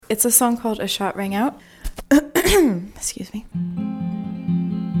It's a song called A Shot Rang Out. Excuse me.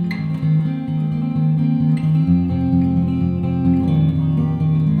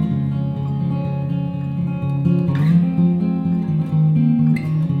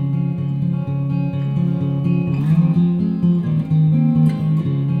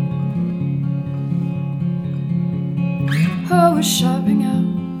 Oh, a shot rang out,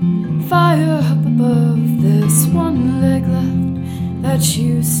 fire up above. There's one leg left that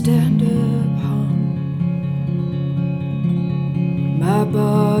you stand upon. My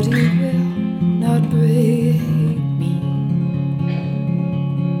body will not break me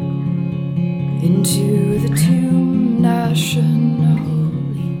into the tomb nationally.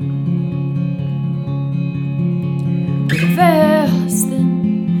 The veil is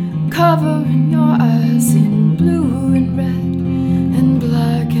thin, covering your eyes in blue and red and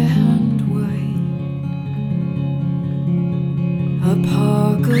black and white.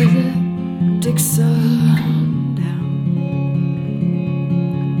 Apocalyptic sundown.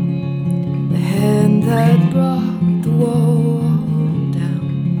 The hand that brought the wall down.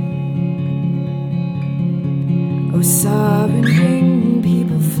 Oh, siren ring,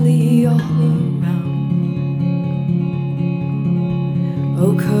 people flee all around.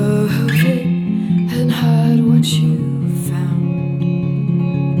 Oh, cover it and hide what you found.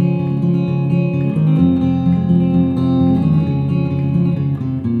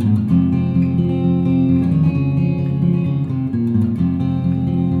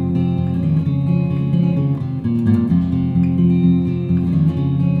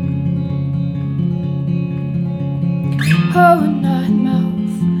 Oh, a night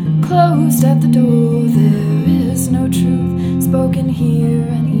mouth closed at the door. There is no truth spoken here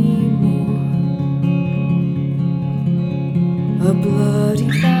anymore. A bloody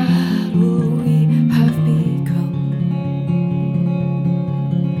battle we have become,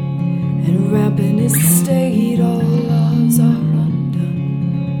 and rampant is the state, all laws are undone.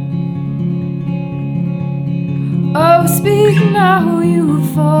 Oh, speak now, you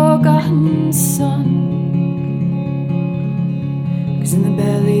forgotten son. In the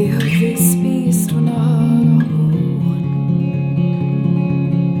belly of this beast we're not all one.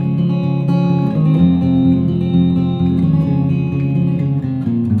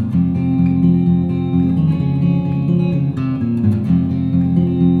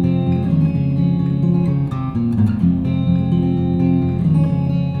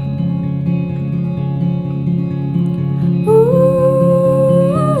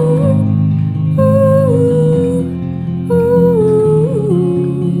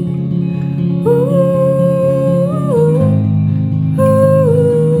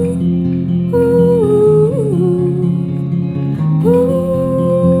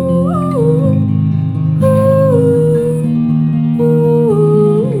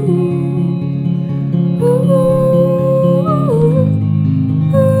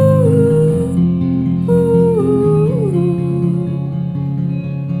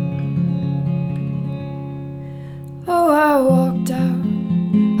 Oh, I walked out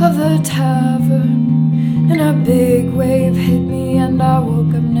of the tavern and a big wave hit me and I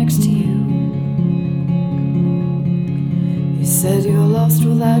woke up next to you. You said you're lost,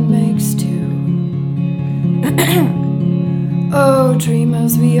 well that makes two. Oh,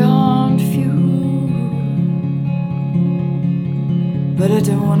 dreamers beyond few. But I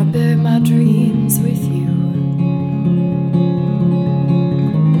don't want to bear my dreams with you.